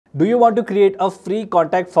Do you want to create a free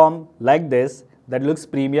contact form like this that looks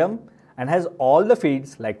premium and has all the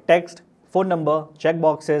fields like text, phone number,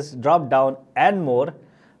 checkboxes, drop down and more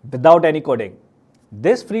without any coding?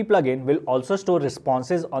 This free plugin will also store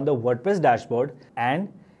responses on the WordPress dashboard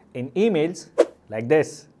and in emails like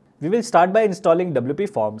this. We will start by installing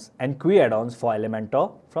wpforms and queue add-ons for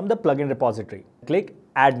Elementor from the plugin repository. Click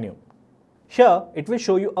Add New. Here it will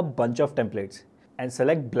show you a bunch of templates and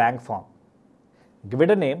select blank form. Give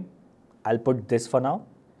it a name. I'll put this for now.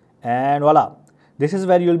 And voila. This is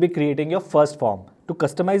where you'll be creating your first form. To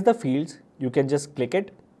customize the fields, you can just click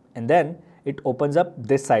it and then it opens up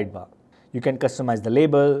this sidebar. You can customize the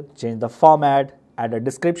label, change the format, add a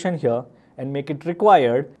description here and make it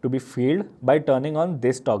required to be filled by turning on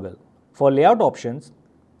this toggle. For layout options,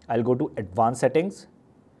 I'll go to Advanced Settings,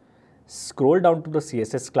 scroll down to the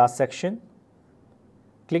CSS class section,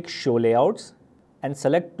 click Show Layouts and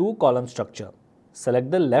select two column structure.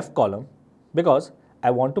 Select the left column because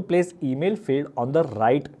I want to place email field on the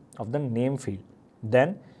right of the name field.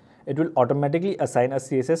 Then it will automatically assign a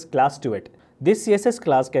CSS class to it. This CSS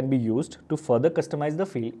class can be used to further customize the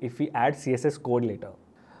field if we add CSS code later.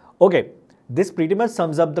 Okay, this pretty much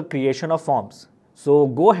sums up the creation of forms. So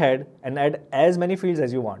go ahead and add as many fields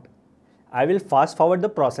as you want. I will fast forward the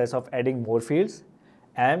process of adding more fields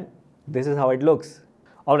and this is how it looks.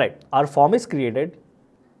 Alright, our form is created.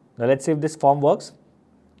 Now let's see if this form works.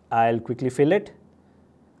 I'll quickly fill it.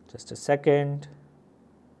 Just a second.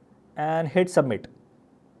 And hit submit.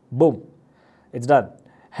 Boom. It's done.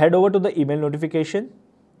 Head over to the email notification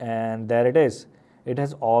and there it is. It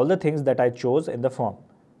has all the things that I chose in the form.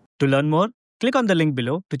 To learn more, click on the link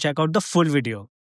below to check out the full video.